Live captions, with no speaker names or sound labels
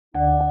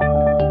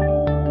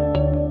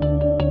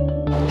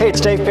Hey, it's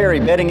Dave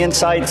Perry. Bedding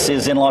Insights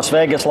is in Las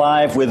Vegas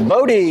live with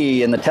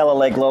Bodie in the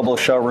Talalay Global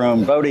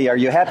showroom. Bodie, are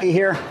you happy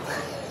here?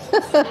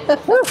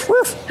 Woof,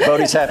 woof.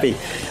 Bodie's happy.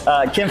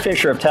 Kim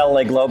Fisher of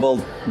Talalay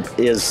Global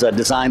is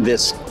designed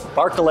this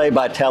Barkalay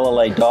by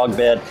Talalay dog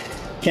bed.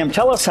 Kim,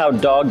 tell us how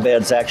dog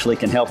beds actually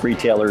can help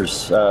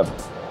retailers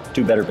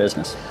do better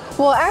business.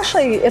 Well,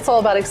 actually, it's all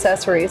about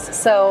accessories.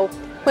 So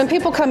when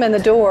people come in the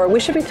door, we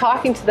should be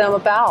talking to them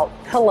about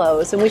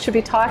pillows, and we should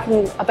be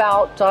talking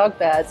about dog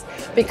beds,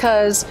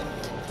 because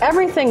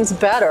everything's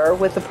better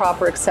with the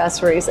proper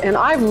accessories. And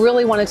I've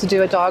really wanted to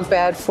do a dog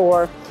bed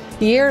for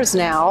years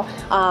now.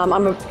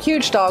 I'm a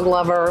huge dog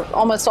lover.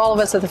 Almost all of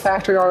us at the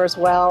factory are as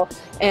well.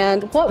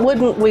 And what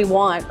wouldn't we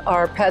want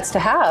our pets to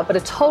have but a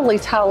totally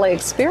Talalay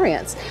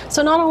experience?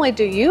 So not only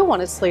do you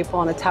want to sleep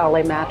on a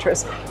Talalay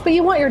mattress, but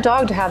you want your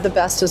dog to have the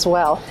best as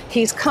well.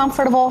 He's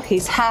comfortable,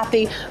 he's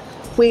happy.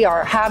 We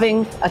are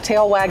having a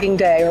tail wagging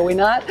day, are we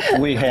not?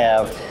 We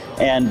have.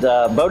 And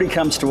Bodie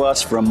comes to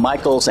us from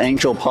Michael's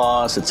Angel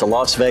Paws. It's a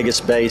Las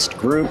Vegas-based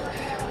group.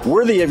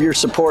 Worthy of your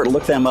support.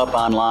 Look them up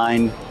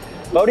online.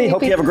 Bodie,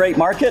 hope you have a great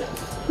market.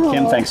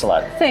 Kim, thanks a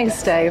lot.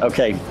 Thanks, Dave.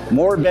 Okay,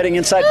 more Bedding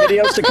Insight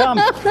videos to come.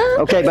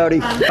 Okay, Bodie.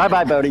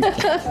 Bye-bye,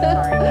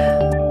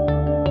 Bodie.